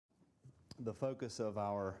The focus of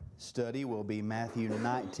our study will be Matthew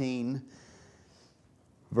 19,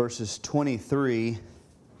 verses 23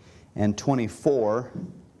 and 24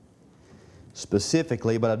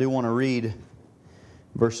 specifically, but I do want to read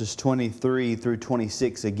verses 23 through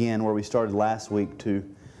 26 again, where we started last week, to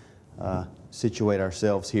situate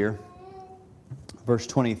ourselves here. Verse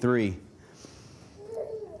 23.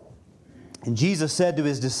 And Jesus said to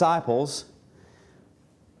His disciples,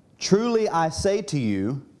 "Truly I say to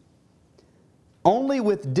you, only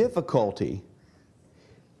with difficulty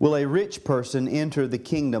will a rich person enter the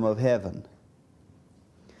kingdom of heaven.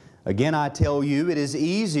 Again I tell you, it is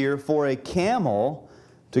easier for a camel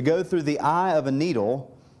to go through the eye of a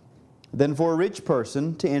needle than for a rich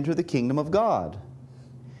person to enter the kingdom of God."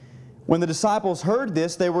 When the disciples heard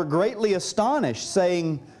this, they were greatly astonished,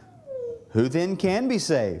 saying, "Who then can be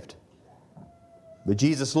saved?" But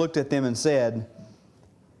Jesus looked at them and said,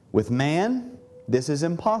 "With man this is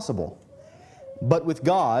impossible, but with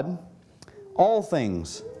God all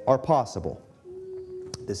things are possible."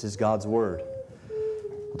 This is God's Word.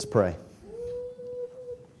 Let's pray.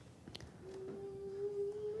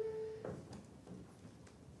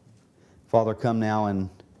 Father, come now and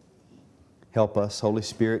help us. Holy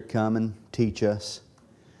Spirit, come and teach us.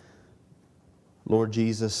 Lord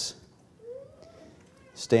Jesus,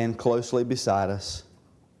 stand closely beside us.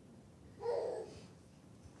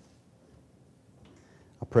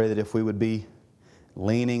 I pray that if we would be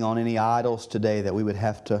leaning on any idols today, that we would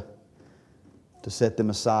have to set them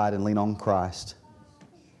aside and lean on Christ.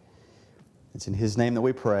 It's in His name that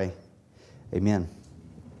we pray. Amen.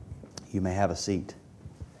 You may have a seat.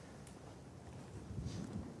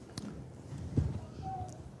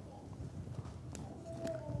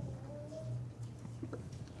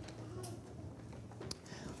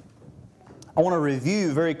 I want to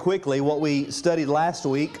review very quickly what we studied last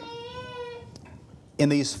week in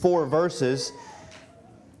these 4 verses,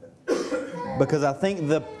 because I think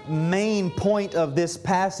the main point of this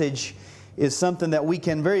passage is something that we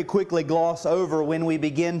can very quickly gloss over when we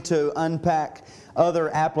begin to unpack other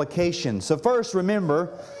applications. So first,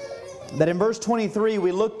 remember that in verse 23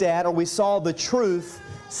 we looked at, or we saw, the truth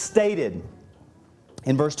stated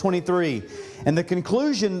in verse 23. And the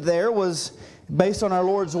conclusion there was, based on our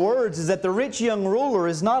Lord's words, is that the rich young ruler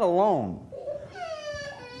is not alone.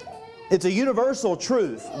 It's a universal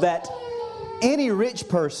truth that any rich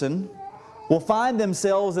person will find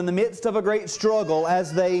themselves in the midst of a great struggle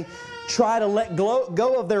as they try to let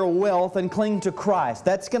go of their wealth and cling to Christ.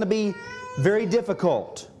 That's going to be very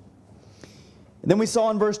difficult. And then we saw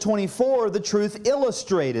in verse 24 the truth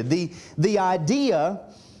illustrated. The idea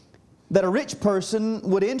that a rich person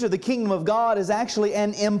would enter the kingdom of God is actually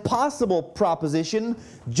an impossible proposition,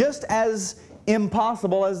 just as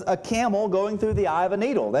impossible as a camel going through the eye of a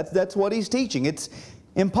needle. That's what he's teaching. It's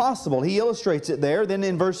impossible. He illustrates it there. Then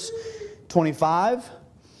in verse 25,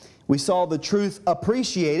 we saw the truth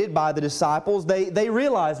appreciated by the disciples. They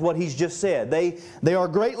realize what he's just said. They are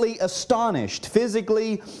greatly astonished,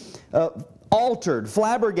 physically altered,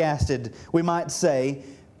 flabbergasted, we might say,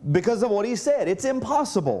 because of what he said. It's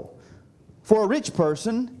impossible for a rich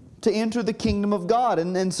person to enter the kingdom of God.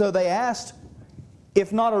 And so they asked,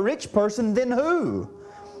 if not a rich person, then who?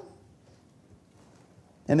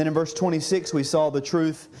 And then in verse 26 we saw the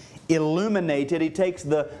truth illuminated. He takes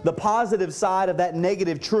the positive side of that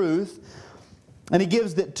negative truth and he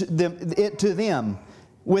gives it to them.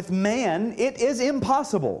 With man, it is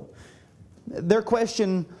impossible. Their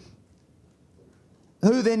question,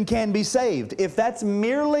 who then can be saved? If that's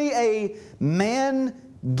merely a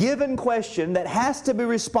man-given question that has to be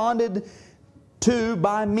responded to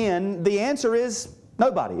by men, the answer is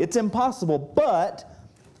nobody. It's impossible. But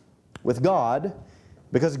with God,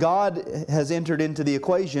 because God has entered into the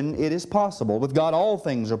equation, it is possible. With God, all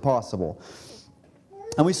things are possible.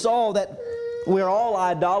 And we saw that we're all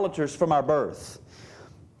idolaters from our birth.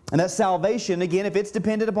 And that salvation, again, if it's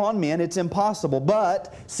dependent upon men, it's impossible.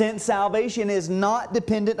 But since salvation is not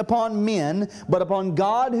dependent upon men, but upon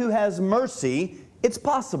God who has mercy, it's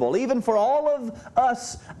possible. Even for all of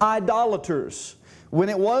us idolaters, when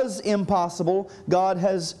it was impossible, God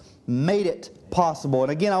has made it possible.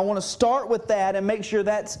 And again, I want to start with that and make sure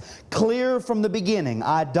that's clear from the beginning.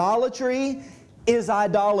 Idolatry is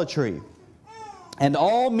idolatry. And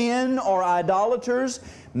all men are idolaters.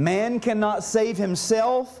 Man cannot save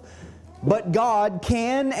himself, but God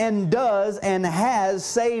can and does and has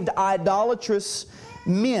saved idolatrous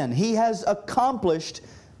men. He has accomplished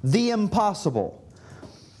the impossible.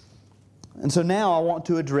 And so now I want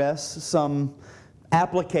to address some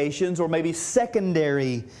applications or maybe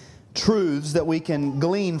secondary truths that we can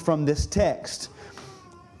glean from this text.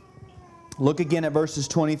 Look again at verses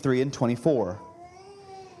 23 and 24.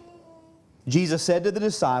 Jesus said to the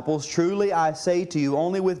disciples, "Truly I say to you,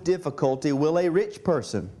 only with difficulty will a rich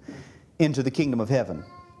person enter the kingdom of heaven.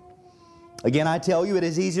 Again, I tell you, it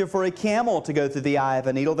is easier for a camel to go through the eye of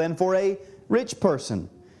a needle than for a rich person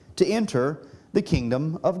to enter the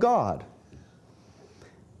kingdom of God."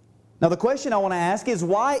 Now the question I want to ask is,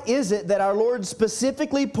 why is it that our Lord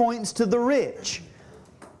specifically points to the rich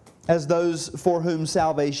as those for whom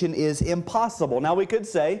salvation is impossible? Now we could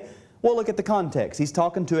say, well, look at the context. He's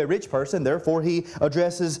talking to a rich person, therefore he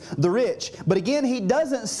addresses the rich. But again, he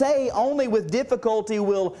doesn't say only with difficulty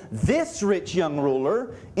will this rich young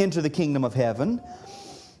ruler enter the kingdom of heaven.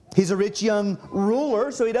 He's a rich young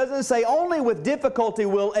ruler, so he doesn't say only with difficulty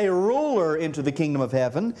will a ruler enter the kingdom of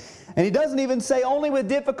heaven. And he doesn't even say only with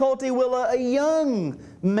difficulty will a young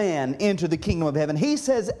man enter the kingdom of heaven. He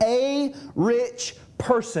says a rich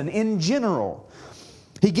person in general.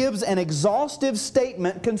 He gives an exhaustive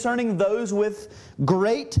statement concerning those with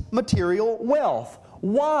great material wealth.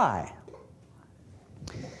 Why?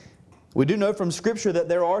 We do know from Scripture that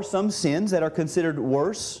there are some sins that are considered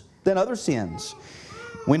worse than other sins.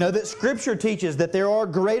 We know that Scripture teaches that there are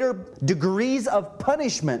greater degrees of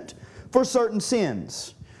punishment for certain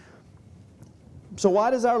sins. So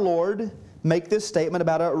why does our Lord make this statement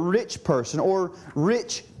about a rich person or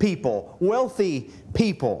rich people, wealthy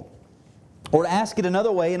people? Or to ask it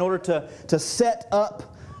another way, in order to set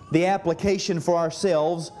up the application for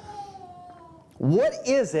ourselves, what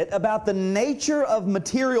is it about the nature of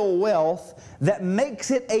material wealth that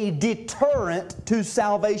makes it a deterrent to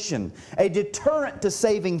salvation, a deterrent to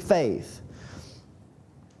saving faith?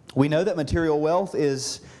 We know that material wealth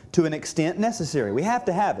is, to an extent, necessary. We have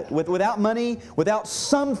to have it. Without money, without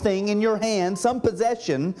something in your hand, some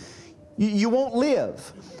possession, you won't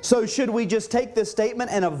live. So should we just take this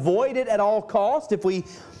statement and avoid it at all costs? If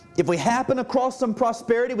we happen across some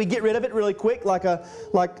prosperity, we get rid of it really quick like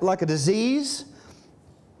a disease?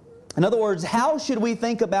 In other words, how should we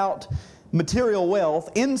think about material wealth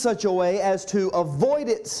in such a way as to avoid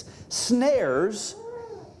its snares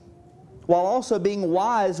while also being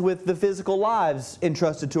wise with the physical lives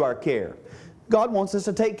entrusted to our care? God wants us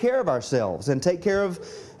to take care of ourselves and take care of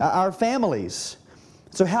our families.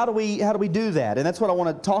 So how do we do that? And that's what I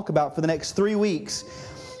want to talk about for the next 3 weeks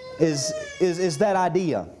is that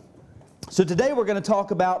idea. So today we're going to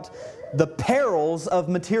talk about the perils of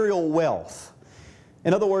material wealth.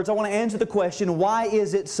 In other words, I want to answer the question, why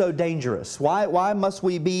is it so dangerous? Why must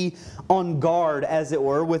we be on guard, as it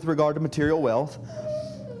were, with regard to material wealth?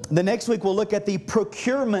 The next week we'll look at the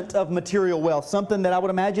procurement of material wealth, something that I would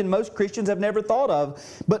imagine most Christians have never thought of.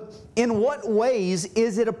 But in what ways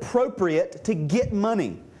is it appropriate to get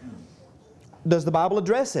money? Does the Bible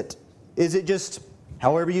address it? Is it just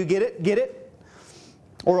however you get it?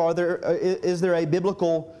 Or is there a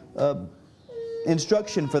biblical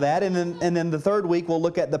instruction for that? And then the third week we'll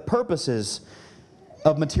look at the purposes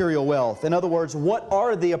of material wealth. In other words, what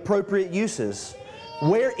are the appropriate uses?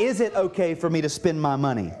 Where is it okay for me to spend my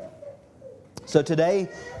money? So today,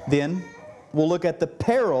 then, we'll look at the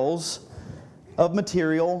perils of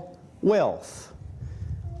material wealth.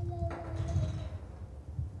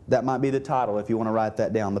 That might be the title if you want to write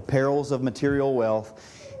that down. The perils of material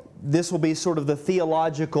wealth. This will be sort of the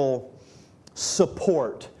theological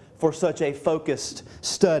support for such a focused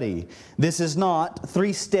study. This is not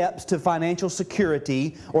 3 steps to financial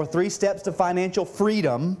security or 3 steps to financial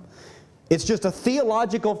freedom. It's just a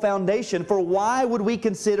theological foundation for why would we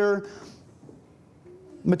consider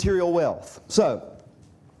material wealth. So,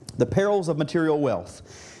 the perils of material wealth.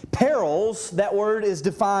 Perils, that word is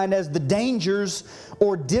defined as the dangers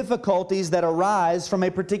or difficulties that arise from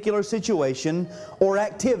a particular situation or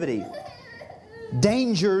activity.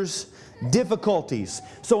 Dangers, difficulties.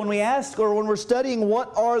 So when we ask, or when we're studying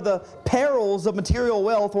what are the perils of material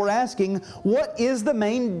wealth, we're asking, what is the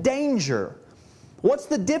main danger? What's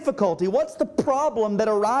the difficulty? What's the problem that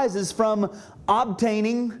arises from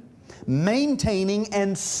obtaining, maintaining,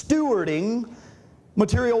 and stewarding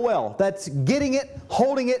material wealth? That's getting it,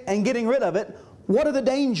 holding it, and getting rid of it. What are the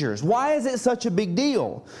dangers? Why is it such a big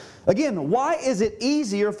deal? Again, why is it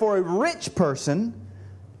easier for a rich person,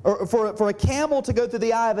 or for a camel to go through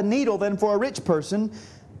the eye of a needle than for a rich person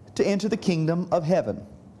to enter the kingdom of heaven?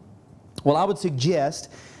 Well, I would suggest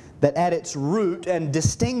that at its root, and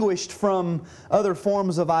distinguished from other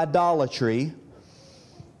forms of idolatry,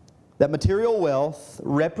 that material wealth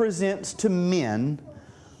represents to men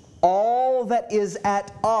all that is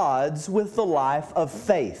at odds with the life of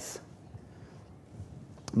faith.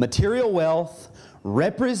 Material wealth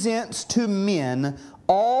represents to men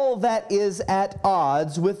all that is at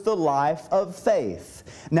odds with the life of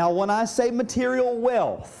faith. Now, when I say material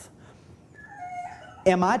wealth,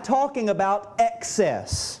 am I talking about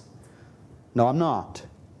excess? No, I'm not.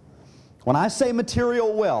 When I say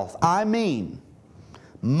material wealth, I mean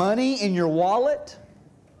money in your wallet,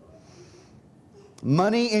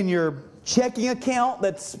 money in your checking account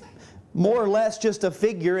that's more or less just a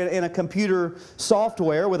figure in a computer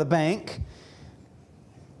software with a bank.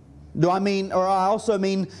 I also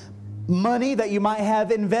mean money that you might have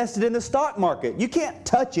invested in the stock market. You can't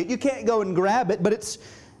touch it, you can't go and grab it, but it's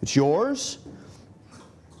yours.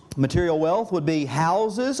 Material wealth would be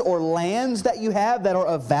houses or lands that you have that are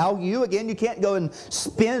of value. Again, you can't go and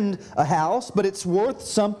spend a house, but it's worth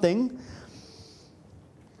something.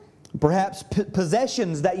 Perhaps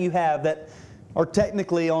possessions that you have that are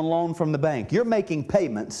technically on loan from the bank. You're making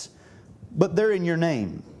payments, but they're in your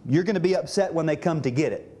name. You're going to be upset when they come to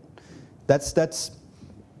get it.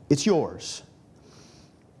 It's yours.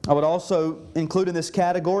 I would also include in this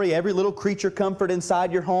category every little creature comfort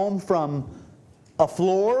inside your home, from a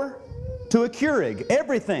floor to a Keurig.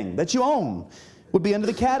 Everything that you own would be under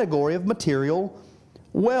the category of material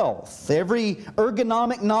wealth. Every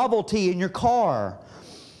ergonomic novelty in your car.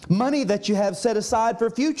 Money that you have set aside for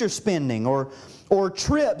future spending, or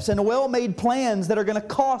trips and well-made plans that are going to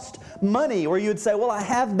cost money, where you would say, well, I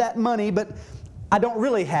have that money, but I don't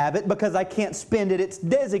really have it because I can't spend it. It's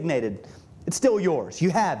designated. It's still yours. You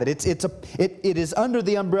have it. It is under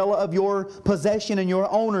the umbrella of your possession and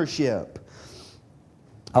your ownership.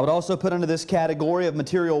 I would also put under this category of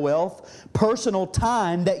material wealth personal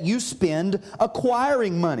time that you spend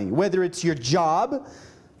acquiring money, whether it's your job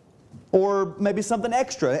or maybe something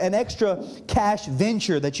extra, an extra cash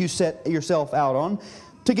venture that you set yourself out on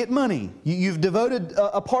to get money. You've devoted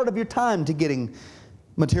a part of your time to getting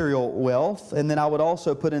material wealth. And then I would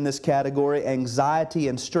also put in this category anxiety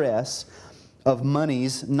and stress of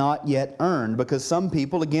monies not yet earned, because some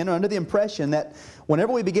people, again, are under the impression that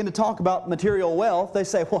whenever we begin to talk about material wealth, they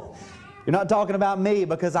say, well, you're not talking about me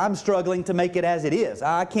because I'm struggling to make it as it is.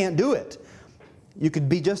 I can't do it. You could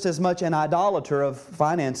be just as much an idolater of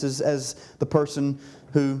finances as the person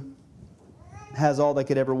who has all they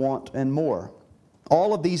could ever want and more.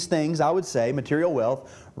 All of these things, I would say, material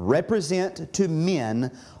wealth, represent to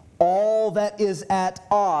men all that is at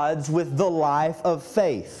odds with the life of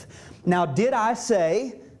faith. Now, did I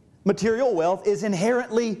say material wealth is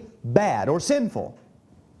inherently bad or sinful?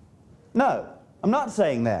 No, I'm not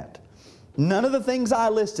saying that. None of the things I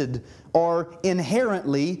listed are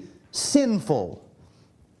inherently sinful.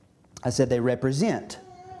 I said they represent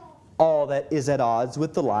all that is at odds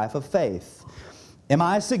with the life of faith. Am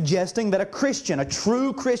I suggesting that a Christian, a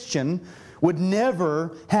true Christian, would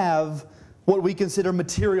never have what we consider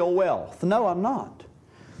material wealth? No, I'm not.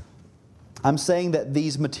 I'm saying that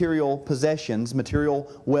these material possessions,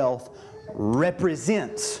 material wealth,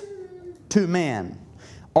 represents to man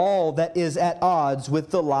all that is at odds with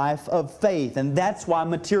the life of faith. And that's why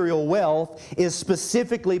material wealth is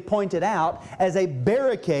specifically pointed out as a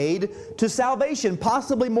barricade to salvation,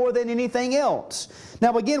 possibly more than anything else.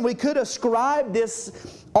 Now again, we could ascribe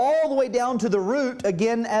this all the way down to the root,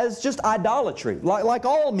 again, as just idolatry. Like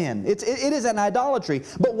all men, it is an idolatry.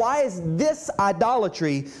 But why is this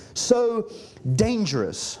idolatry so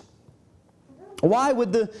dangerous? Why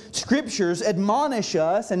would the Scriptures admonish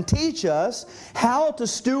us and teach us how to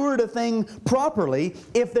steward a thing properly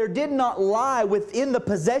if there did not lie within the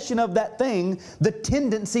possession of that thing the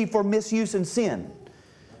tendency for misuse and sin?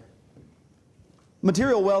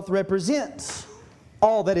 Material wealth represents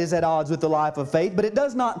all that is at odds with the life of faith, but it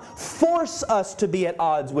does not force us to be at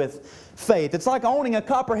odds with faith. It's like owning a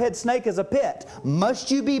copperhead snake as a pet. Must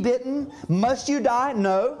you be bitten? Must you die?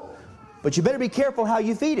 No. But you better be careful how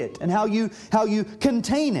you feed it and how you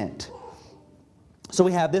contain it. So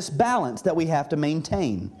we have this balance that we have to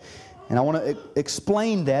maintain. And I want to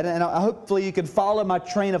explain that, and hopefully you can follow my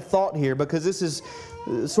train of thought here, because this is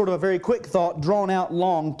sort of a very quick thought drawn out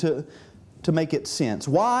long to make it sense.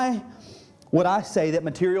 Why would I say that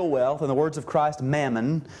material wealth, in the words of Christ,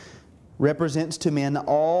 mammon, represents to men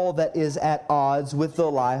all that is at odds with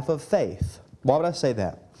the life of faith? Why would I say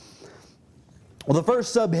that? Well, the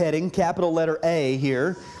first subheading, capital letter A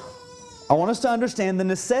here, I want us to understand the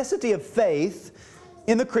necessity of faith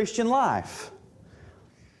in the Christian life.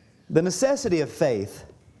 The necessity of faith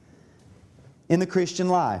in the Christian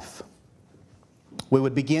life. We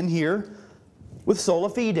would begin here with sola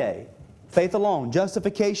fide, faith alone,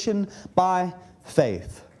 justification by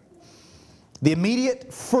faith. The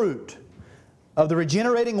immediate fruit of the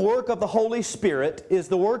regenerating work of the Holy Spirit is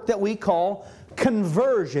the work that we call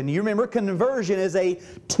conversion. You remember, conversion is a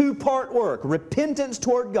two-part work: repentance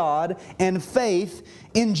toward God and faith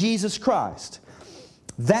in Jesus Christ.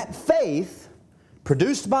 That faith,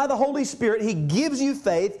 produced by the Holy Spirit, He gives you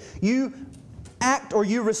faith. You act or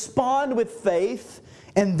you respond with faith,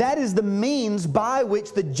 and that is the means by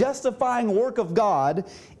which the justifying work of God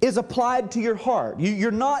is applied to your heart.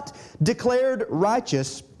 You're not declared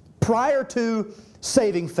righteous prior to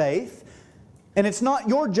saving faith, and it's not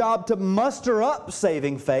your job to muster up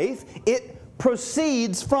saving faith. It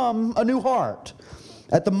proceeds from a new heart.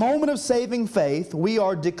 At the moment of saving faith, we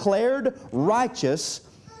are declared righteous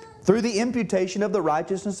through the imputation of the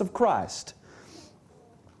righteousness of Christ.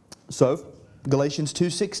 So, Galatians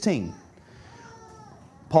 2:16.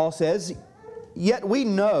 Paul says, "Yet we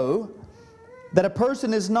know that a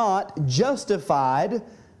person is not justified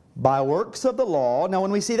by works of the law." Now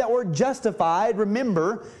when we see that word justified,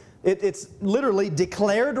 remember, it's literally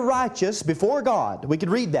declared righteous before God. We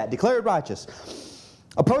could read that, declared righteous.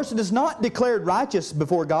 A person is not declared righteous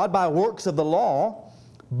before God by works of the law,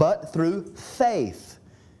 but through faith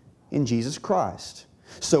in Jesus Christ.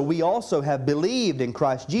 So we also have believed in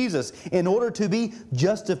Christ Jesus in order to be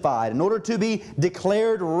justified, in order to be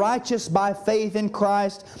declared righteous by faith in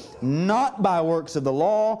Christ, not by works of the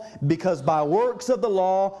law, because by works of the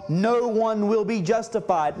law no one will be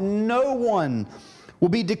justified. No one will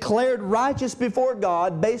be declared righteous before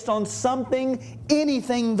God based on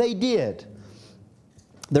anything they did.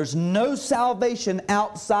 There's no salvation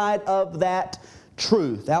outside of that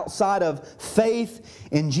truth, outside of faith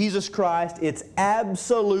in Jesus Christ. It's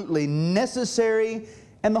absolutely necessary,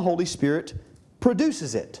 and the Holy Spirit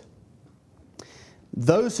produces it.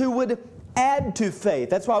 Those who would add to faith,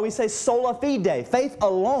 that's why we say sola fide, faith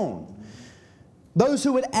alone. Those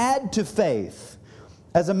who would add to faith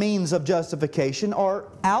as a means of justification are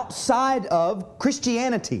outside of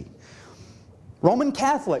Christianity. Roman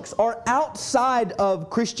Catholics are outside of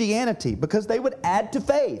Christianity because they would add to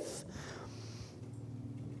faith.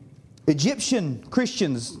 Egyptian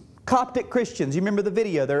Christians, Coptic Christians, you remember the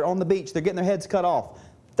video, they're on the beach, they're getting their heads cut off.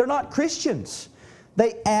 They're not Christians.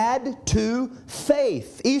 They add to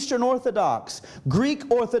faith. Eastern Orthodox,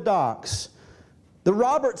 Greek Orthodox, the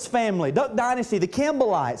Roberts family, Duck Dynasty, the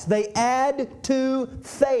Campbellites, they add to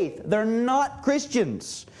faith. They're not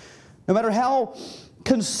Christians, no matter how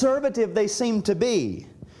conservative they seem to be,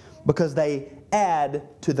 because they add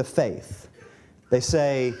to the faith. They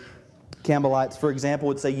say, Campbellites, for example,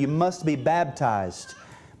 would say you must be baptized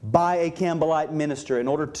by a Campbellite minister in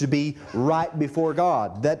order to be right before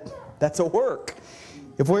God. That's a work.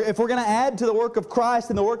 If we're going to add to the work of Christ,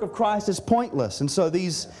 then the work of Christ is pointless. And so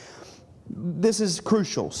this is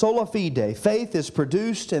crucial. Sola fide. Faith is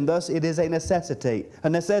produced, and thus it is a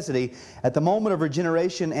necessity at the moment of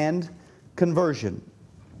regeneration and conversion.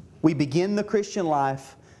 We begin the Christian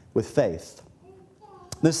life with faith.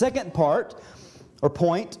 The second part, or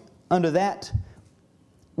point, under that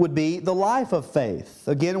would be the life of faith.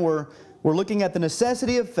 Again, we're looking at the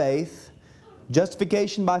necessity of faith,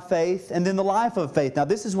 justification by faith, and then the life of faith. Now,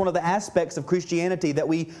 this is one of the aspects of Christianity that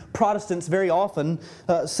we Protestants very often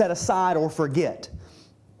set aside or forget.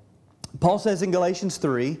 Paul says in Galatians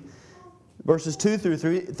 3, verses 2 through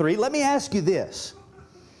 3, "Let me ask you this.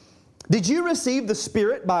 Did you receive the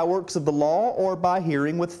Spirit by works of the law or by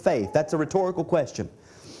hearing with faith?" That's a rhetorical question.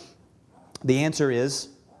 The answer is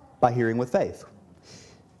by hearing with faith.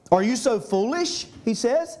 "Are you so foolish," he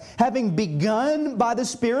says, "having begun by the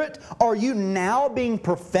Spirit, are you now being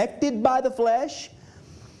perfected by the flesh?"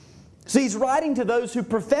 So he's writing to those who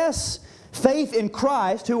profess faith in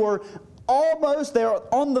Christ, who are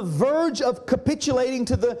they're on the verge of capitulating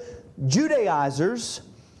to the Judaizers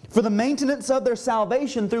for the maintenance of their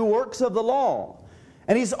salvation through works of the law.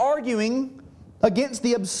 And he's arguing against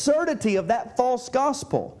the absurdity of that false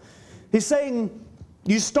gospel. He's saying,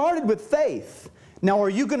 you started with faith. Now, are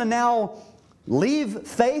you going to now leave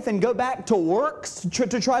faith and go back to works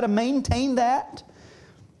to try to maintain that?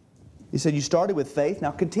 He said, you started with faith,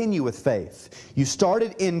 now continue with faith. You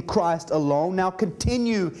started in Christ alone, now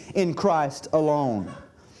continue in Christ alone.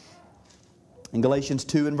 In Galatians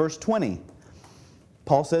 2 and verse 20,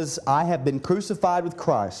 Paul says, "I have been crucified with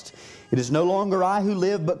Christ. It is no longer I who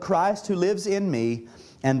live, but Christ who lives in me.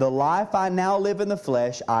 And the life I now live in the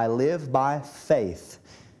flesh, I live by faith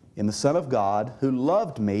in the Son of God who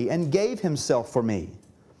loved me and gave Himself for me."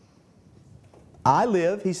 I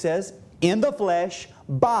live, he says, in the flesh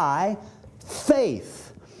by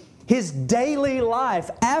faith. His daily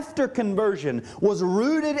life after conversion was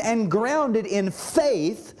rooted and grounded in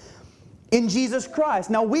faith in Jesus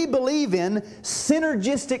Christ. Now, we believe in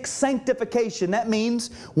synergistic sanctification. That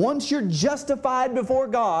means once you're justified before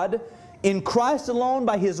God, in Christ alone,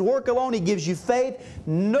 by His work alone. He gives you faith,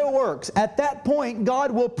 no works. At that point,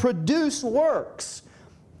 God will produce works.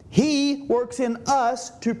 He works in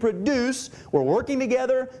us to produce. We're working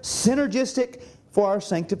together, synergistic for our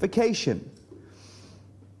sanctification.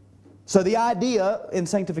 So the idea in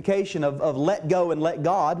sanctification of let go and let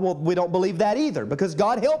God, well, we don't believe that either, because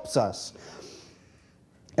God helps us.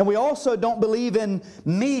 And we also don't believe in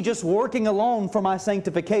me just working alone for my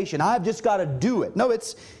sanctification. I've just got to do it. No,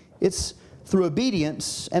 it's through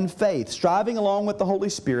obedience and faith, striving along with the Holy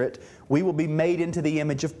Spirit, we will be made into the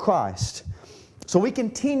image of Christ. So we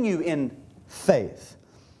continue in faith.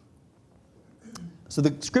 So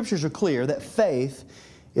the Scriptures are clear that faith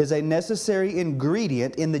is a necessary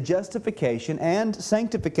ingredient in the justification and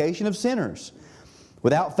sanctification of sinners.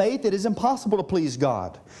 Without faith, it is impossible to please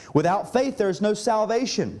God. Without faith, there is no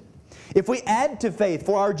salvation. If we add to faith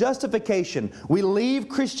for our justification, we leave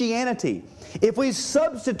Christianity. If we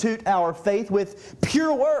substitute our faith with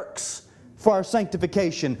pure works for our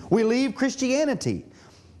sanctification, we leave Christianity.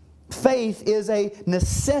 Faith is a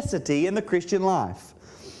necessity in the Christian life.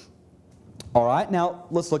 All right, now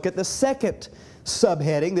let's look at the second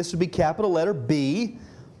subheading. This would be capital letter B,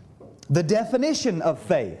 the definition of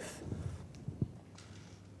faith.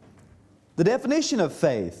 The definition of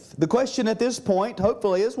faith. The question at this point,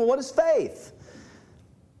 hopefully, is, well, what is faith?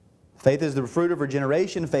 Faith is the fruit of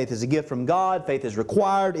regeneration. Faith is a gift from God. Faith is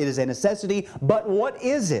required. It is a necessity. But what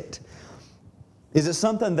is it? Is it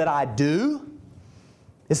something that I do?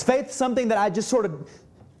 Is faith something that I just sort of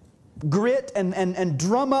grit and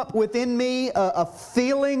drum up within me, a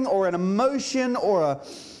feeling or an emotion or a...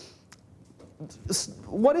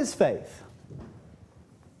 What is faith?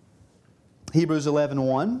 Hebrews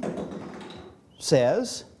 11:1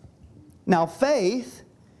 says, now faith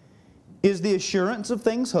is the assurance of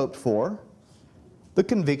things hoped for, the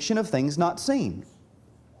conviction of things not seen.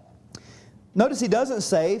 Notice he doesn't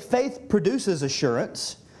say faith produces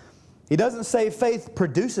assurance. He doesn't say faith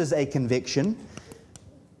produces a conviction.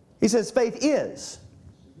 He says faith is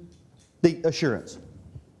the assurance.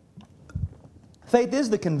 Faith is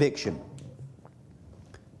the conviction.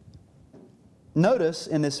 Notice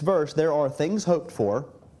in this verse there are things hoped for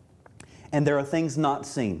and there are things not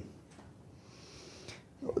seen.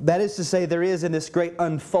 That is to say, there is in this great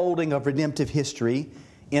unfolding of redemptive history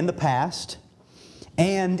in the past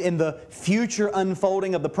and in the future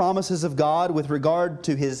unfolding of the promises of God with regard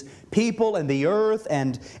to His people and the earth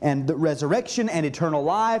and the resurrection and eternal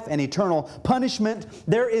life and eternal punishment,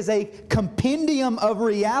 there is a compendium of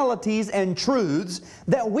realities and truths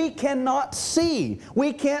that we cannot see,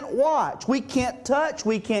 we can't watch, we can't touch,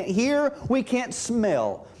 we can't hear, we can't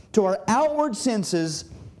smell. To our outward senses,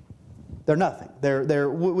 they're nothing.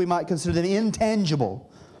 We might consider them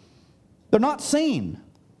intangible. They're not seen.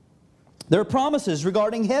 There are promises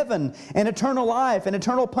regarding heaven and eternal life and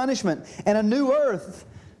eternal punishment and a new earth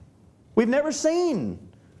we've never seen.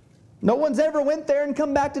 No one's ever went there and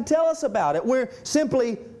come back to tell us about it. We're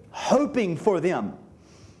simply hoping for them.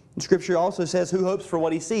 And Scripture also says, who hopes for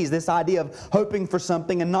what he sees? This idea of hoping for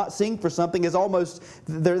something and not seeing for something is almost,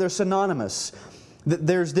 they're synonymous.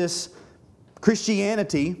 There's this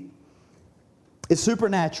Christianity is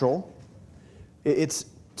supernatural. It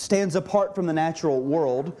stands apart from the natural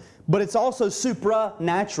world, but it's also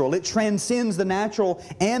supranatural. It transcends the natural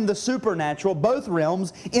and the supernatural, both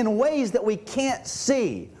realms, in ways that we can't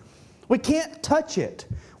see. We can't touch it.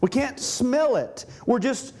 We can't smell it. We're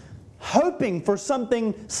just hoping for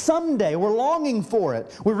something someday. We're longing for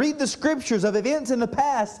it. We read the Scriptures of events in the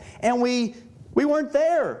past and we weren't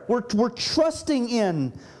there. We're trusting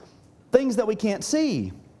in things that we can't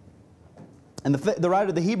see. And the writer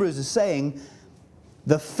of the Hebrews is saying,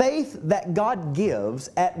 the faith that God gives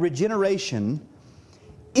at regeneration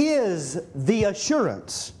is the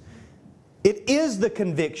assurance. It is the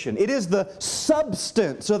conviction. It is the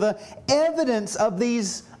substance or the evidence of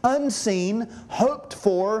these unseen, hoped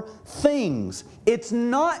for things. It's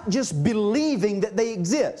not just believing that they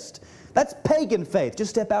exist. That's pagan faith. Just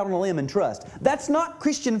step out on a limb and trust. That's not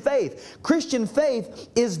Christian faith. Christian faith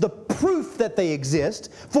is the proof that they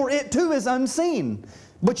exist, for it too is unseen.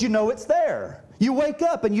 But you know it's there. You wake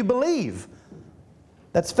up and you believe.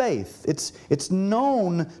 That's faith. It's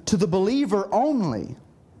known to the believer only.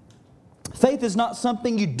 Faith is not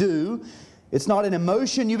something you do. It's not an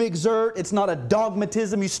emotion you exert. It's not a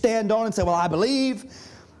dogmatism you stand on and say, well, I believe,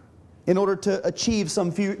 in order to achieve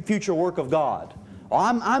some future work of God.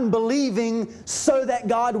 I'm believing so that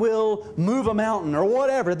God will move a mountain or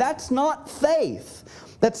whatever. That's not faith.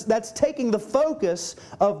 That's taking the focus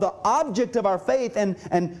of the object of our faith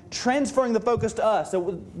and transferring the focus to us.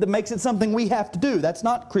 That makes it something we have to do. That's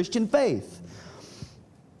not Christian faith.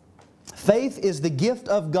 Faith is the gift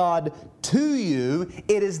of God to you.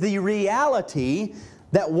 It is the reality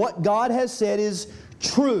that what God has said is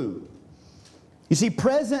true. You see,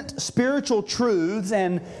 present spiritual truths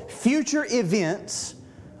and future events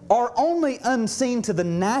are only unseen to the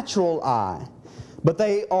natural eye, but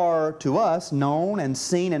they are to us known and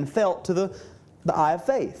seen and felt to the eye of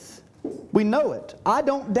faith. We know it. I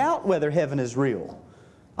don't doubt whether heaven is real.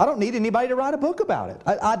 I don't need anybody to write a book about it.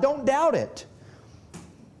 I don't doubt it.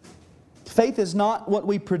 Faith is not what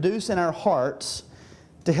we produce in our hearts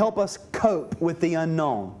to help us cope with the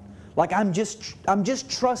unknown. Like I'm just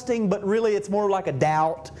trusting, but really it's more like a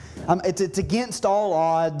doubt. It's against all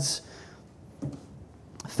odds.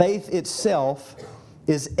 Faith itself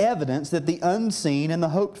is evidence that the unseen and the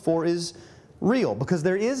hoped for is real, because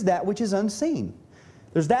there is that which is unseen.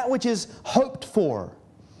 There's that which is hoped for.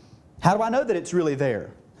 How do I know that it's really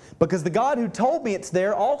there? Because the God who told me it's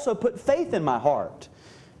there also put faith in my heart.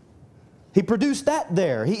 He produced that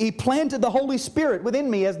there. He planted the Holy Spirit within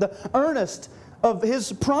me as the earnest of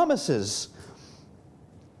His promises.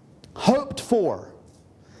 Hoped for,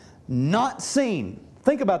 not seen.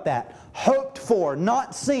 Think about that. Hoped for,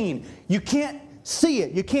 not seen. You can't see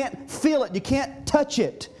it. You can't feel it. You can't touch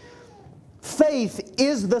it. Faith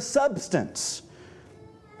is the substance.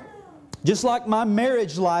 Just like my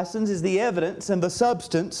marriage license is the evidence and the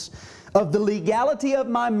substance of the legality of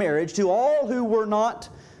my marriage to all who were not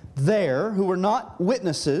there, who were not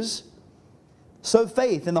witnesses, so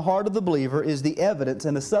faith in the heart of the believer is the evidence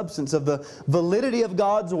and the substance of the validity of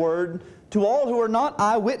God's Word to all who are not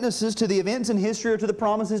eyewitnesses to the events in history or to the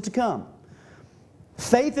promises to come.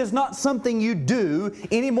 Faith is not something you do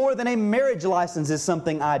any more than a marriage license is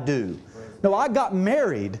something I do. No, I got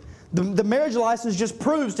married. The marriage license just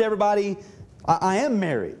proves to everybody I am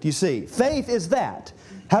married, you see. Faith is that.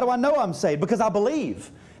 How do I know I'm saved? Because I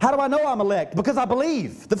believe. How do I know I'm elect? Because I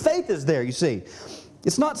believe. The faith is there, you see.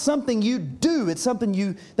 It's not something you do. It's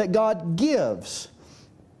something that God gives.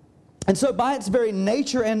 And so by its very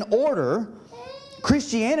nature and order,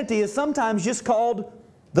 Christianity is sometimes just called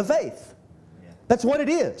the faith. That's what it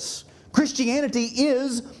is. Christianity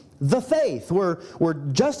is the faith. We're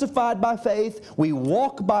justified by faith. We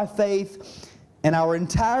walk by faith. And our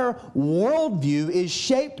entire worldview is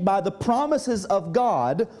shaped by the promises of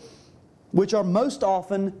God, which are most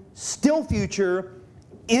often still future,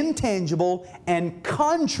 intangible, and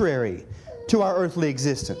contrary to our earthly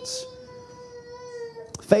existence.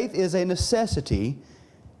 Faith is a necessity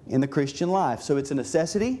in the Christian life. So it's a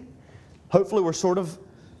necessity. Hopefully we're sort of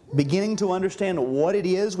beginning to understand what it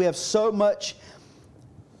is. We have so much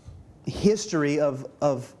history of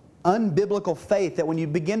unbiblical faith that when you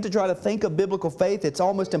begin to try to think of biblical faith, it's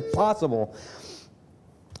almost impossible.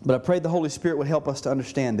 But I pray the Holy Spirit would help us to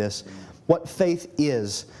understand this, what faith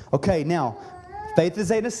is. Okay, now, faith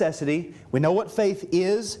is a necessity. We know what faith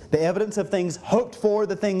is, the evidence of things hoped for,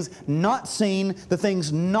 the things not seen, the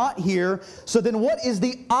things not here. So then what is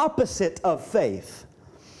the opposite of faith?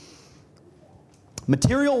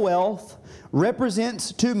 Material wealth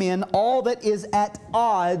represents to men all that is at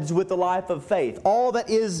odds with the life of faith. All that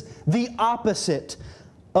is the opposite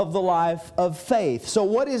of the life of faith. So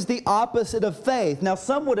what is the opposite of faith? Now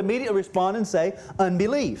some would immediately respond and say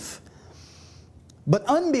unbelief. But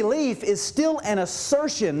unbelief is still an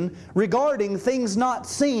assertion regarding things not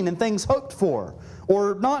seen and things hoped for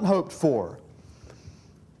or not hoped for.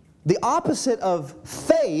 The opposite of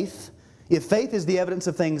faith, if faith is the evidence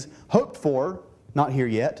of things hoped for, not here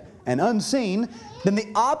yet, and unseen, then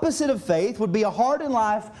the opposite of faith would be a heart and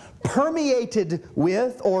life permeated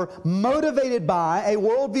with or motivated by a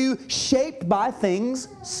worldview shaped by things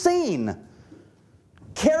seen,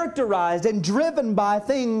 characterized and driven by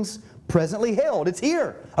things presently held. It's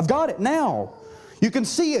here. I've got it now. You can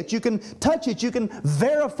see it. You can touch it. You can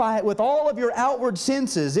verify it with all of your outward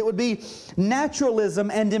senses. It would be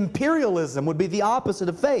naturalism and imperialism would be the opposite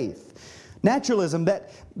of faith. Naturalism,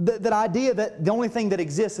 that idea that the only thing that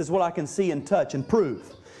exists is what I can see and touch and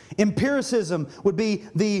prove. Empiricism would be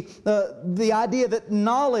the idea that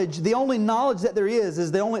knowledge, the only knowledge that there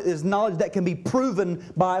is knowledge that can be proven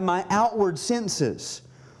by my outward senses.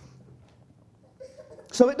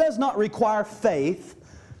 So it does not require faith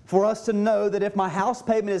for us to know that if my house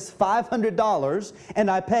payment is $500 and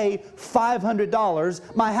I pay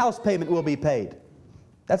 $500, my house payment will be paid.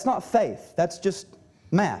 That's not faith. That's just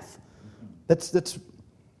math. That's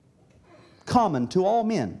common to all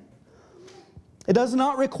men. It does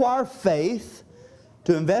not require faith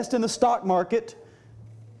to invest in the stock market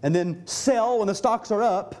and then sell when the stocks are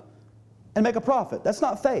up and make a profit. That's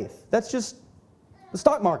not faith. That's just the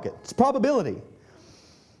stock market. It's probability.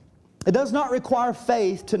 It does not require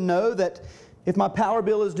faith to know that If my power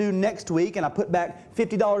bill is due next week and I put back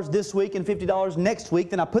 $50 this week and $50 next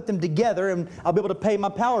week, then I put them together and I'll be able to pay my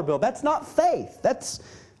power bill. That's not faith. That's,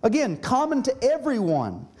 again, common to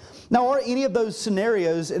everyone. Now, are any of those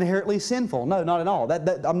scenarios inherently sinful? No, not at all.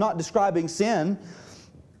 I'm not describing sin.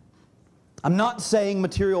 I'm not saying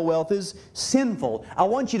material wealth is sinful. I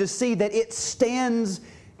want you to see that it stands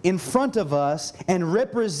in front of us and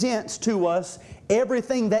represents to us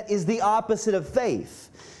everything that is the opposite of faith.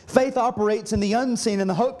 Faith operates in the unseen and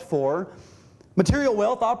the hoped for. Material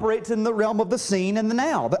wealth operates in the realm of the seen and the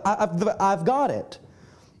now. I've got it.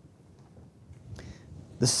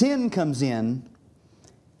 The sin comes in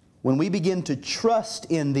when we begin to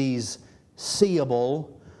trust in these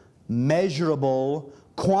seeable, measurable,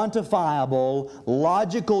 quantifiable,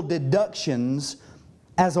 logical deductions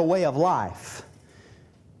as a way of life.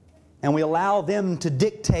 And we allow them to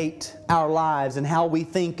dictate our lives and how we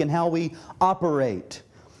think and how we operate.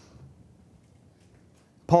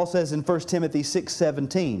 Paul says in 1 Timothy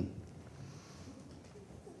 6:17,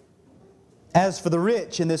 "As for the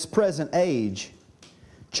rich in this present age,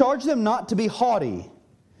 charge them not to be haughty,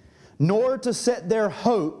 nor to set their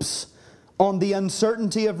hopes on the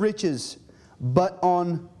uncertainty of riches, but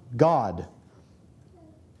on God,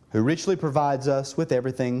 who richly provides us with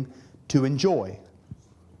everything to enjoy."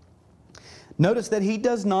 Notice that he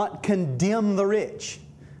does not condemn the rich.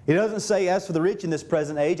 He doesn't say, as for the rich in this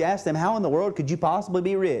present age, ask them, how in the world could you possibly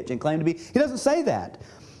be rich and claim to be? He doesn't say that.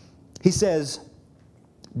 He says,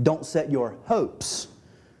 don't set your hopes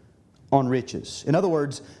on riches. In other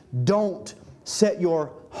words, don't set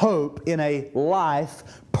your hope in a life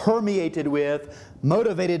permeated with,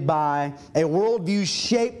 motivated by, a worldview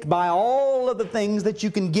shaped by all of the things that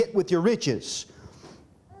you can get with your riches.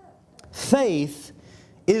 Faith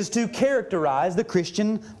is to characterize the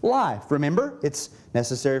Christian life. Remember, it's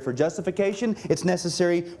necessary for justification, it's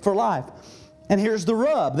necessary for life. And here's the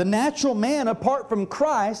rub. The natural man, apart from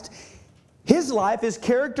Christ, his life is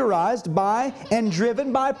characterized by and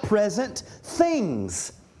driven by present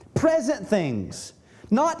things. Present things.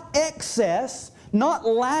 Not excess, not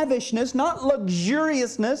lavishness, not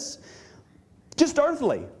luxuriousness, just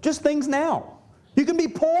earthly, just things now. You can be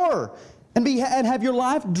poor and have your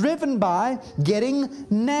life driven by getting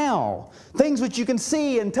now. Things which you can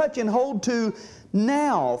see and touch and hold to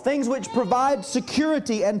now. Things which provide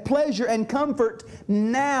security and pleasure and comfort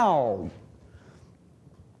now.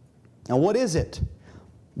 Now, what is it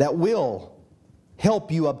that will help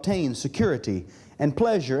you obtain security and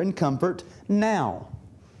pleasure and comfort now?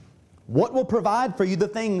 What will provide for you the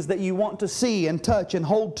things that you want to see and touch and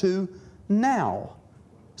hold to now?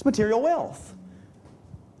 It's material wealth.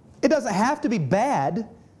 It doesn't have to be bad,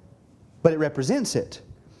 but it represents it.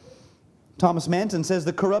 Thomas Manton says,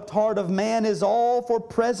 the corrupt heart of man is all for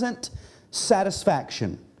present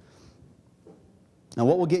satisfaction. Now,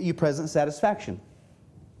 what will get you present satisfaction?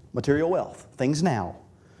 Material wealth. Things now.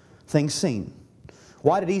 Things seen.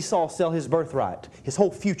 Why did Esau sell his birthright? His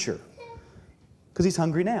whole future. Because he's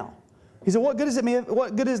hungry now. He said, what good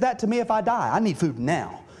is that to me if I die? I need food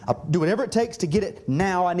now. I'll do whatever it takes to get it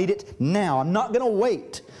now. I need it now. I'm not going to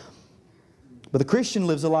wait. But the Christian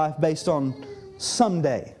lives a life based on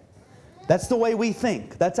someday. That's the way we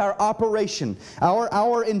think. That's our operation.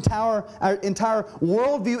 Our entire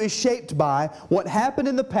worldview is shaped by what happened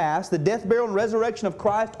in the past, the death, burial, and resurrection of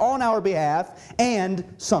Christ on our behalf, and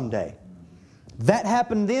someday. That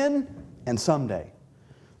happened then and someday.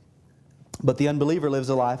 But the unbeliever lives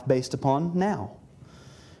a life based upon now.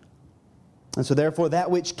 And so therefore that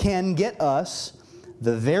which can get us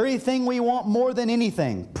the very thing we want more than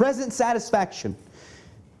anything, present satisfaction,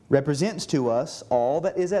 represents to us all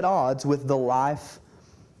that is at odds with the life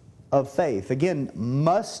of faith. Again,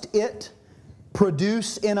 must it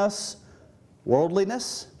produce in us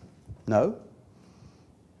worldliness? No.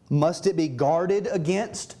 Must it be guarded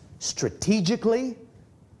against strategically?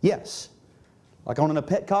 Yes. Like owning a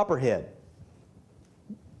pet copperhead.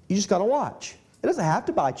 You just got to watch. It doesn't have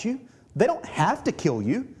to bite you. They don't have to kill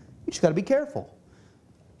you. You just got to be careful.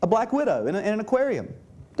 A black widow in an aquarium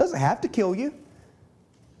doesn't have to kill you.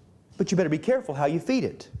 But you better be careful how you feed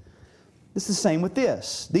it. It's the same with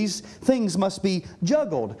this. These things must be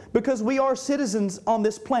juggled because we are citizens on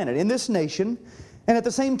this planet, in this nation, and at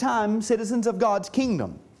the same time citizens of God's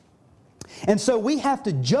kingdom. And so we have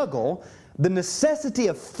to juggle the necessity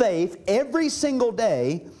of faith every single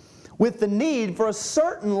day with the need for a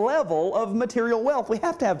certain level of material wealth. We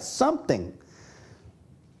have to have something.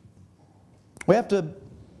 We have to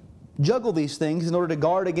juggle these things in order to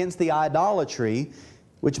guard against the idolatry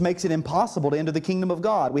which makes it impossible to enter the kingdom of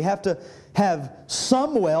God. We have to have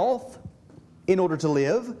some wealth in order to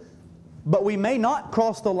live, but we may not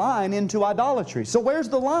cross the line into idolatry. So where's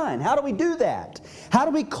the line? How do we do that? How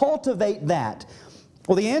do we cultivate that?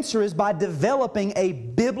 Well, the answer is by developing a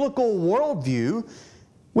biblical worldview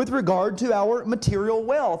with regard to our material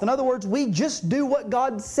wealth. In other words, we just do what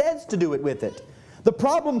God says to do it with it. The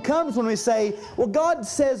problem comes when we say, well, God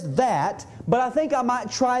says that, but I think I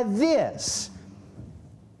might try this.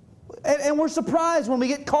 And we're surprised when we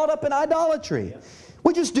get caught up in idolatry.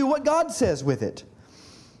 We just do what God says with it.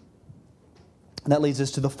 And that leads us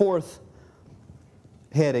to the fourth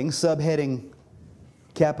heading, subheading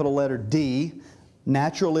capital letter D,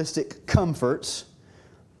 naturalistic comforts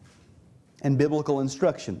and biblical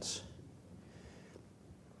instructions.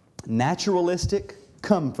 Naturalistic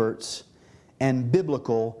comforts and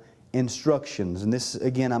biblical instructions. And this,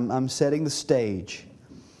 again, I'm setting the stage.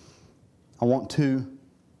 I want to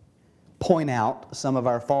point out some of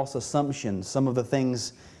our false assumptions, some of the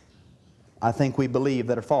things I think we believe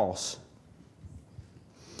that are false.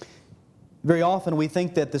 Very often we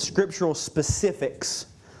think that the scriptural specifics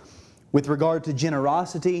with regard to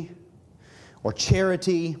generosity or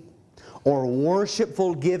charity or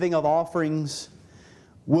worshipful giving of offerings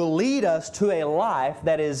will lead us to a life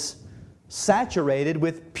that is saturated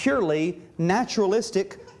with purely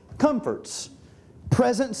naturalistic comforts,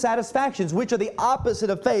 present satisfactions, which are the opposite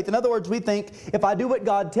of faith. In other words, we think if I do what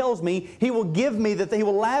God tells me, He will give me, that He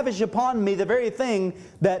will lavish upon me the very thing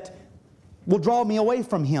that will draw me away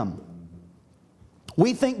from Him.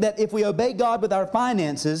 We think that if we obey God with our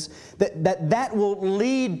finances, that will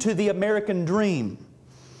lead to the American dream.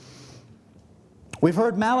 We've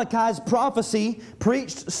heard Malachi's prophecy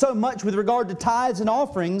preached so much with regard to tithes and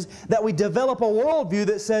offerings that we develop a worldview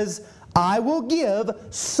that says, I will give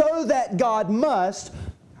so that God must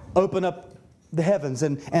open up the heavens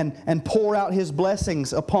and pour out His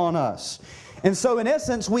blessings upon us. And so in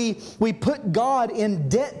essence, we put God in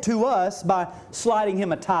debt to us by sliding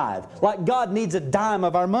Him a tithe. Like God needs a dime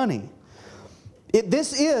of our money.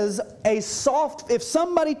 This is a soft, if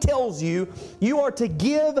somebody tells you, you are to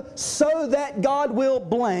give so that God will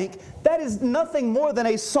blank, that is nothing more than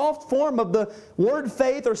a soft form of the word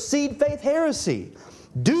faith or seed faith heresy.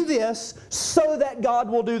 Do this so that God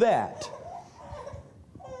will do that.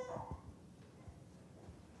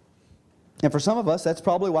 And for some of us, that's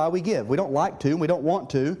probably why we give. We don't like to, we don't want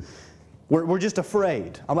to. We're just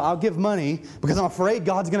afraid. I'll give money because I'm afraid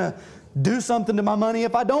God's going to do something to my money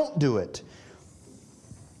if I don't do it.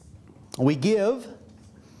 We give,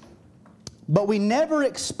 but we never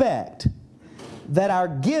expect that our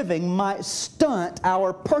giving might stunt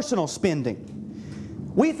our personal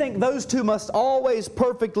spending. We think those two must always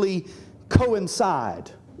perfectly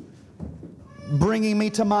coincide, bringing me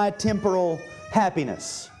to my temporal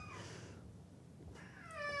happiness.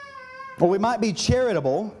 Or we might be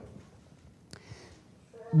charitable,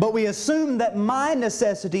 but we assume that my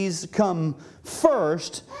necessities come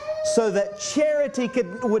first so that charity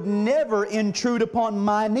would never intrude upon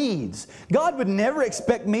my needs. God would never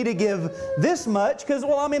expect me to give this much because,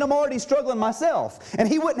 I'm already struggling myself. And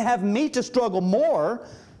He wouldn't have me to struggle more,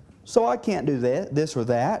 so I can't do this or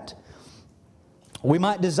that. We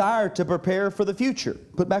might desire to prepare for the future,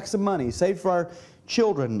 put back some money, save for our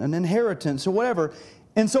children, an inheritance or whatever.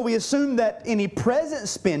 And so we assume that any present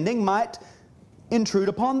spending might intrude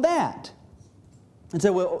upon that. And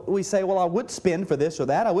so we say, I would spend for this or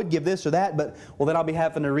that, I would give this or that, but then I'll be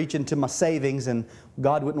having to reach into my savings, and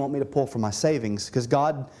God wouldn't want me to pull from my savings because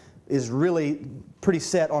God is really pretty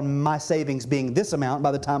set on my savings being this amount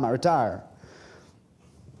by the time I retire.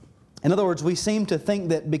 In other words, we seem to think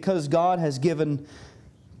that because God has given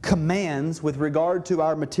commands with regard to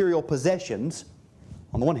our material possessions,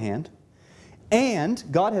 on the one hand, and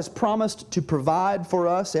God has promised to provide for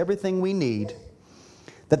us everything we need,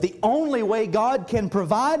 that the only way God can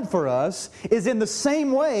provide for us is in the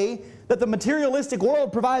same way that the materialistic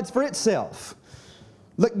world provides for itself.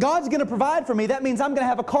 Look, God's going to provide for me, that means I'm going to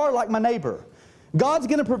have a car like my neighbor. God's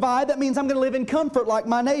going to provide, that means I'm going to live in comfort like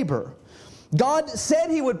my neighbor. God said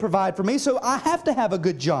He would provide for me, so I have to have a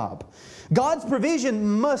good job. God's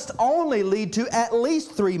provision must only lead to at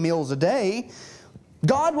least 3 meals a day.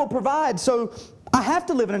 God will provide, so I have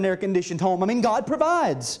to live in an air-conditioned home. God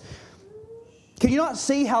provides. Can you not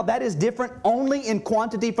see how that is different only in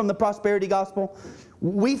quantity from the prosperity gospel?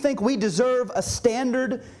 We think we deserve a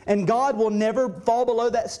standard and God will never fall below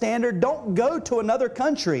that standard. Don't go to another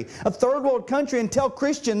country, a third world country, and tell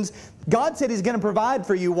Christians, God said He's going to provide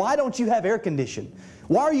for you. Why don't you have air conditioning?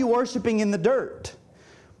 Why are you worshiping in the dirt?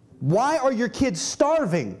 Why are your kids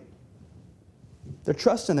starving? They're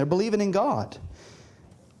trusting, they're believing in God.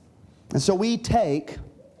 And so we take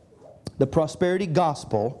the prosperity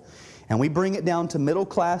gospel and we bring it down to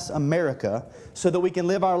middle-class America so that we can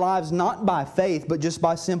live our lives not by faith, but just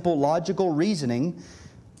by simple logical reasoning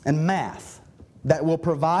and math that will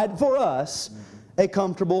provide for us a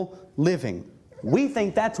comfortable living. We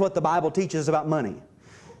think that's what the Bible teaches about money.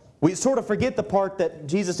 We sort of forget the part that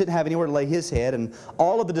Jesus didn't have anywhere to lay His head, and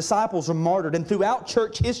all of the disciples were martyred. And throughout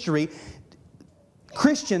church history,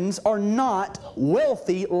 Christians are not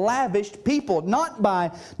wealthy, lavished people. Not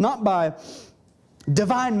by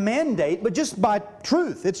divine mandate, but just by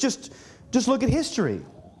truth. It's just look at history.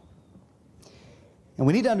 And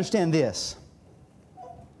we need to understand this.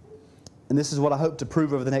 And this is what I hope to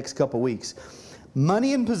prove over the next couple of weeks.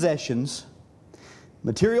 Money and possessions,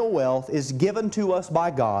 material wealth, is given to us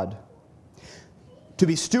by God to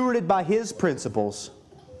be stewarded by His principles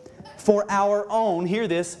for our own, hear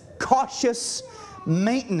this, cautious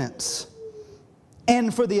maintenance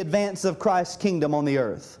and for the advance of Christ's kingdom on the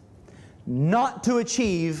earth. Not to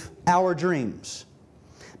achieve our dreams.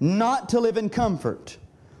 Not to live in comfort.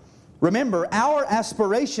 Remember, our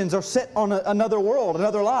aspirations are set on another world,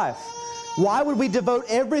 another life. Why would we devote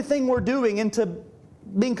everything we're doing into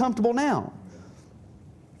being comfortable now?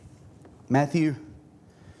 Matthew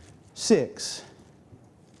 6,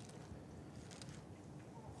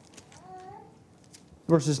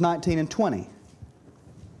 verses 19 and 20.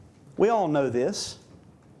 We all know this.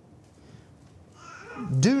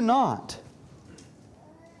 Do not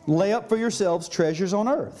lay up for yourselves treasures on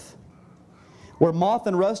earth, where moth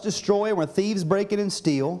and rust destroy, and where thieves break in and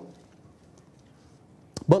steal.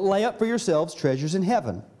 But lay up for yourselves treasures in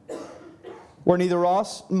heaven, where neither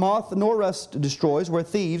moth nor rust destroys, where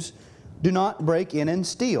thieves do not break in and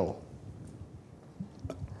steal.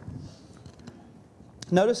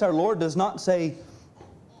 Notice our Lord does not say,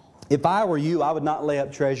 if I were you, I would not lay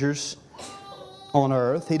up treasures on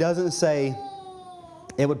earth. He doesn't say,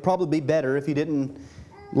 it would probably be better if you didn't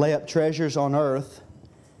lay up treasures on earth.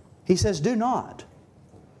 He says, do not.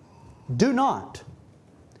 Do not.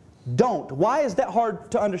 Don't. Why is that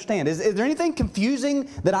hard to understand? Is there anything confusing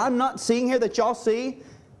that I'm not seeing here that y'all see?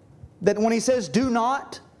 That when He says do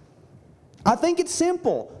not? I think it's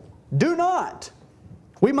simple. Do not.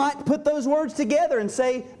 We might put those words together and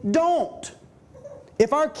say don't.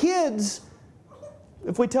 If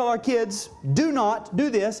we tell our kids, do not do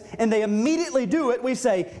this, and they immediately do it, we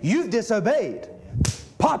say, you've disobeyed.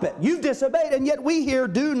 Pop it. You've disobeyed. And yet we hear,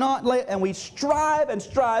 do not lay, and we strive and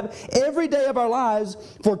strive every day of our lives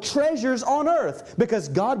for treasures on earth, because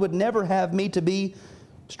God would never have me to be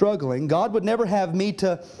struggling. God would never have me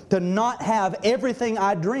to not have everything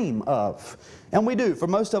I dream of. And we do. For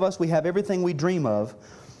most of us, we have everything we dream of.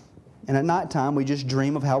 And at nighttime, we just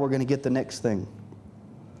dream of how we're going to get the next thing.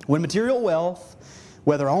 When material wealth,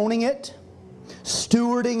 whether owning it,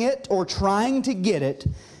 stewarding it, or trying to get it,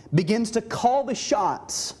 begins to call the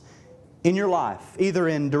shots in your life, either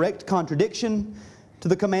in direct contradiction to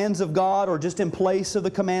the commands of God or just in place of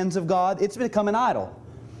the commands of God, it's become an idol.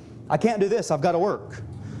 I can't do this, I've got to work.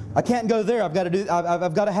 I can't go there, I've got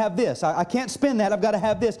to have this. I can't spend that, I've got to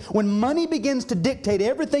have this. When money begins to dictate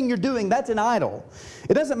everything you're doing, that's an idol.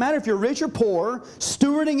 It doesn't matter if you're rich or poor,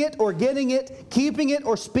 stewarding it or getting it, keeping it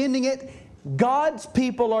or spending it. God's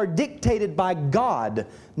people are dictated by God,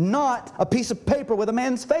 not a piece of paper with a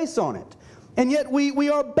man's face on it. And yet we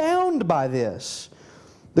are bound by this.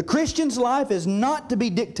 The Christian's life is not to be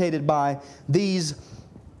dictated by these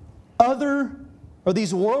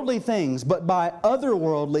worldly things, but by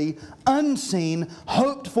otherworldly, unseen,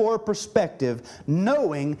 hoped-for perspective,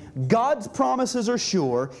 knowing God's promises are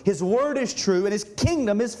sure, His Word is true, and His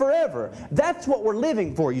kingdom is forever. That's what we're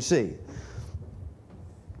living for, you see.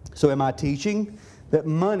 So am I teaching that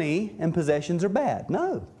money and possessions are bad?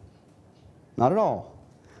 No, not at all.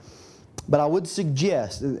 But I would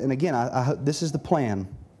suggest, and again, this is the plan.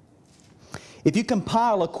 If you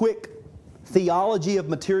compile a quick theology of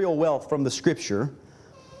material wealth from the Scripture,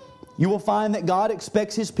 you will find that God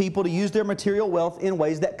expects His people to use their material wealth in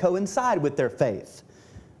ways that coincide with their faith.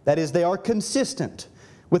 That is, they are consistent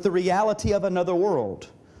with the reality of another world.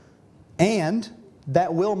 And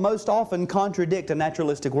that will most often contradict a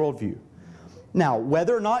naturalistic worldview. Now,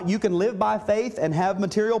 whether or not you can live by faith and have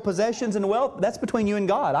material possessions and wealth, that's between you and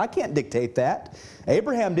God. I can't dictate that.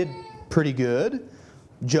 Abraham did pretty good.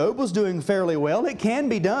 Job was doing fairly well. It can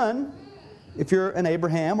be done if you're an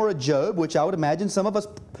Abraham or a Job, which I would imagine some of us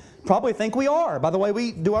probably think we are by the way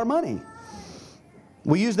we do our money.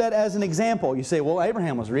 We use that as an example. You say, well,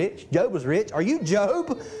 Abraham was rich. Job was rich. Are you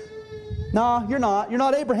Job? No, you're not. You're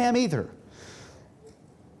not Abraham either.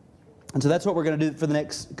 And so that's what we're going to do for the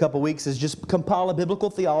next couple of weeks, is just compile a biblical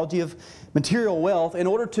theology of material wealth in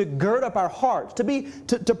order to gird up our hearts,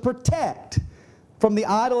 to protect from the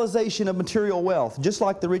idolization of material wealth, just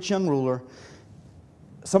like the rich young ruler.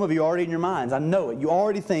 Some of you are already in your minds, I know it. You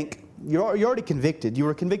already think, you're already convicted. You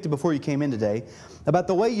were convicted before you came in today about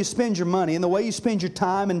the way you spend your money and the way you spend your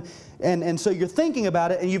time. And so you're thinking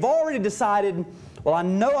about it, and you've already decided, well, I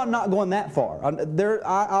know I'm not going that far.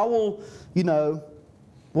 I will,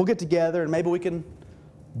 we'll get together and maybe we can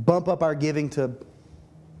bump up our giving to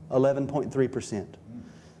 11.3%.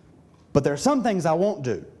 But there are some things I won't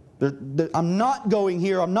do. I'm not going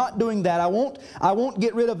here. I'm not doing that. I won't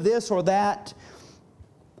get rid of this or that.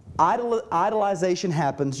 Idolization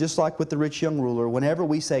happens just like with the rich young ruler. Whenever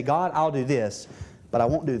we say, God, I'll do this, but I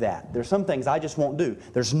won't do that. There's some things I just won't do.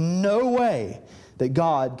 There's no way that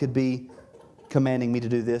God could be commanding me to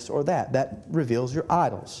do this or that. That reveals your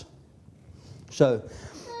idols. So,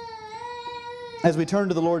 as we turn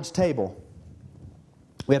to the Lord's table,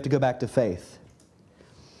 we have to go back to faith.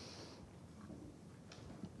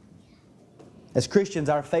 As Christians,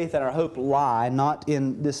 our faith and our hope lie not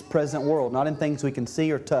in this present world, not in things we can see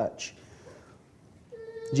or touch.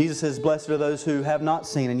 Jesus says, blessed are those who have not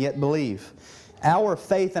seen and yet believe. Our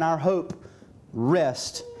faith and our hope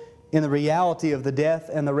rest in the reality of the death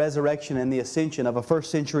and the resurrection and the ascension of a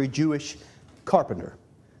first century Jewish carpenter.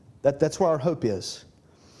 That's where our hope is.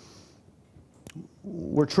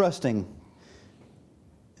 We're trusting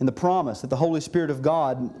in the promise that the Holy Spirit of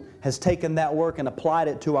God has taken that work and applied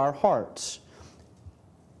it to our hearts.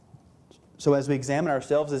 So as we examine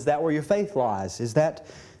ourselves, is that where your faith lies? Is that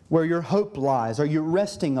where your hope lies? Are you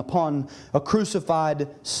resting upon a crucified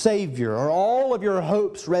Savior? Are all of your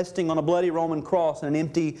hopes resting on a bloody Roman cross and an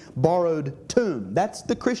empty, borrowed tomb? That's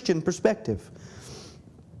the Christian perspective.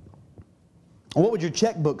 What would your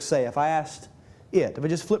checkbook say if I asked it? If I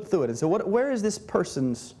just flipped through it and said, where is this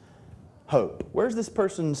person's hope? Where's this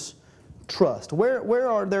person's trust? Where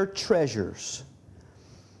are their treasures?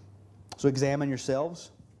 So examine yourselves,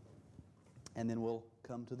 and then we'll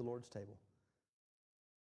come to the Lord's table.